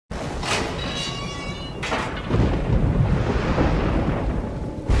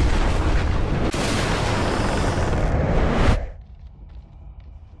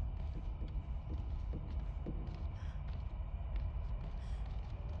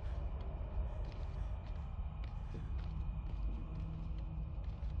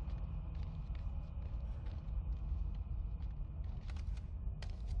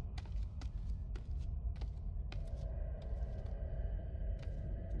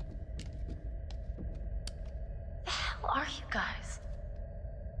hell are you guys?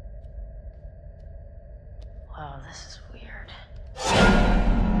 Wow, this is weird.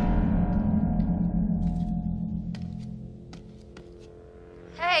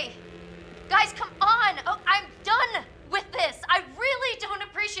 Hey! Guys, come on! Oh, I'm done with this! I really don't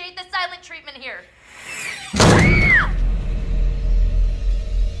appreciate the silent treatment here.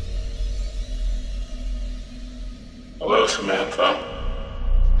 Hello, Samantha.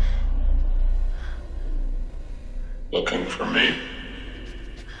 Looking for me?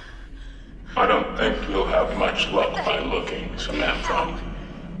 I don't think you'll have much luck by looking, Samantha.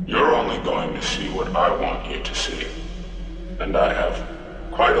 You're only going to see what I want you to see. And I have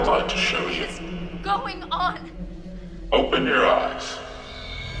quite a lot to show you. What is going on? Open your eyes.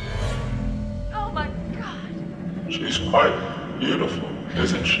 Oh my god. She's quite beautiful,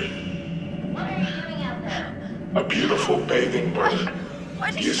 isn't she? What are you doing out there? A beautiful bathing bird.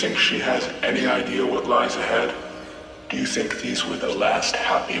 Do you think she has any idea what lies ahead? Do you think these were the last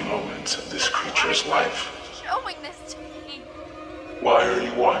happy moments of this creature's life? Showing this to me. Why are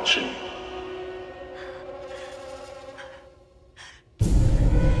you watching?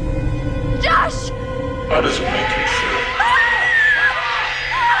 Josh! How does it make you feel?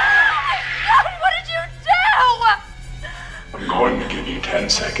 God, what did you do? I'm going to give you 10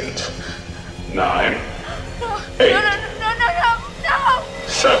 seconds. 9, No, 8, no.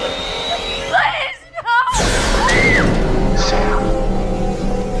 7. Please, no!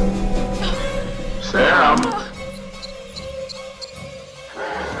 Sam?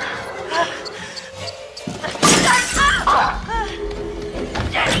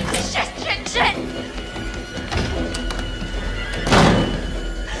 Shit!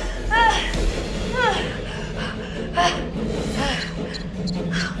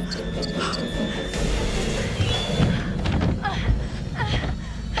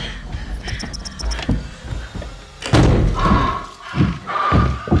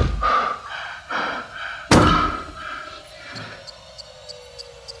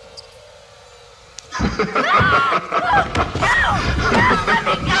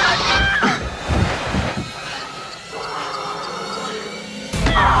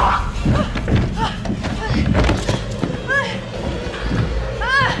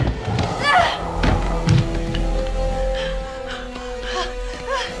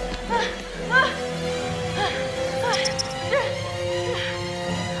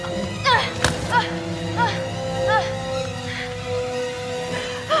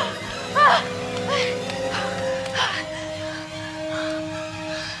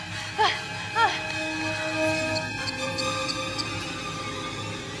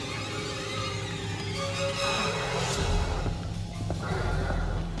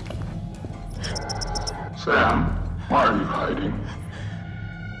 Sam, why are you hiding?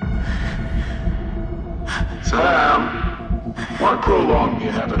 Sam, why prolong the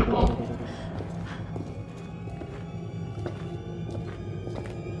inevitable?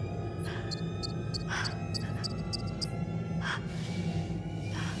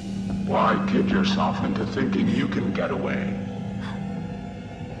 Why kid yourself into thinking you can get away?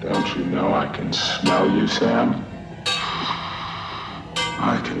 Don't you know I can smell you, Sam?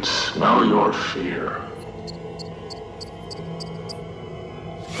 I can smell your fear.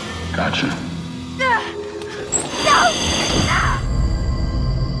 Gotcha. No!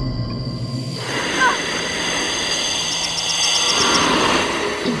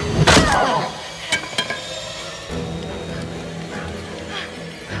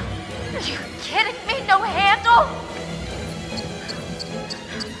 Are you kidding me? No handle?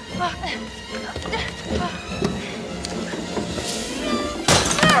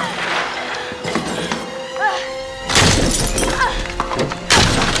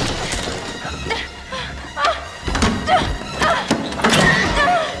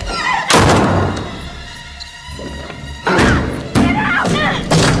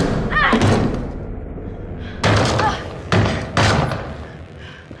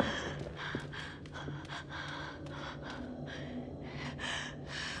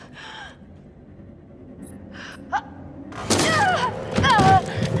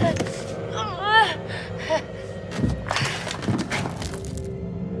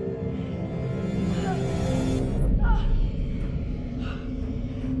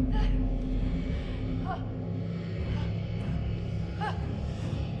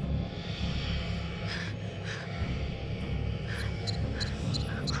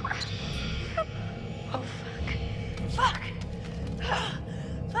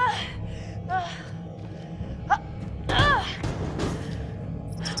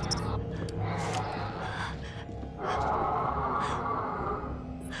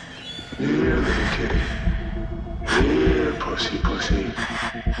 Here, little kitty. Here, pussy, pussy.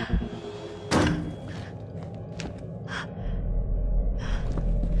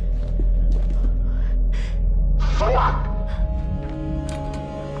 Fuck!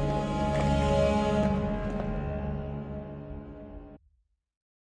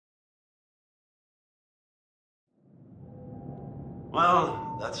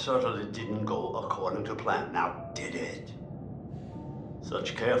 Well, that certainly didn't go according to plan, now did it?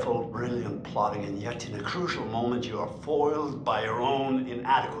 Such careful, brilliant plotting, and yet in a crucial moment you are foiled by your own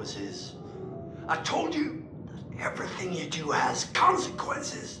inadequacies. I told you that everything you do has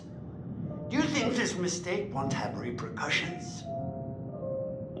consequences. Do you think this mistake won't have repercussions?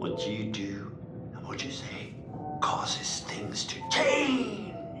 What you do and what you say causes things to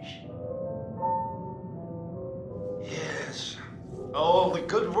change. Yes, all the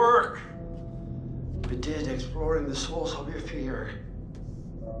good work we did exploring the source of your fear.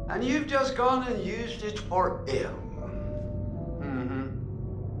 And you've just gone and used it for ill.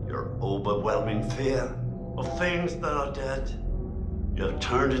 Your overwhelming fear of things that are dead. You have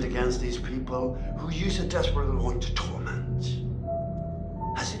turned it against these people who you so desperately want to torment.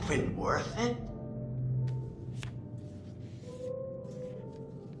 Has it been worth it?